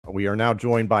We are now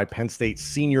joined by Penn State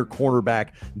senior cornerback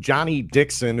Johnny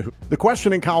Dixon. The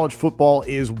question in college football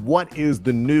is, what is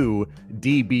the new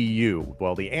DBU?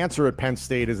 Well, the answer at Penn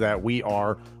State is that we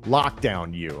are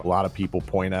Lockdown U. A lot of people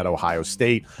point at Ohio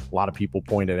State. A lot of people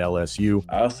point at LSU.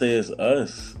 I'll say it's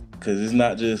us, because it's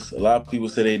not just, a lot of people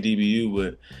say they DBU,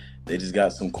 but they just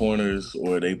got some corners,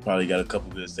 or they probably got a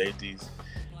couple good safeties.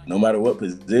 No matter what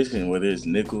position, whether it's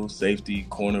nickel, safety,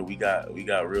 corner, we got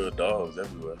real dogs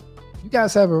everywhere. You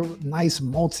guys have a nice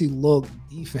multi-look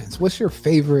defense. What's your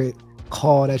favorite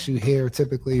call that you hear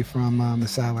typically from the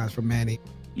sidelines from Manny?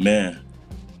 Man.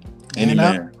 Any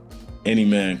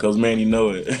man. Because Manny know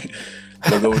it.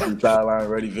 They'll go with the sideline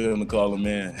ready for him to call a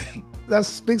man. That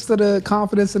speaks to the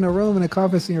confidence in the room and the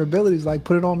confidence in your abilities. Like,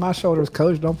 put it on my shoulders,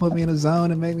 coach. Don't put me in a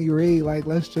zone and make me read. Like,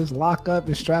 let's just lock up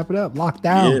and strap it up. Lock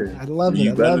down. Yeah. I love it.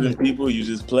 You better than people, you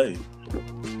just play.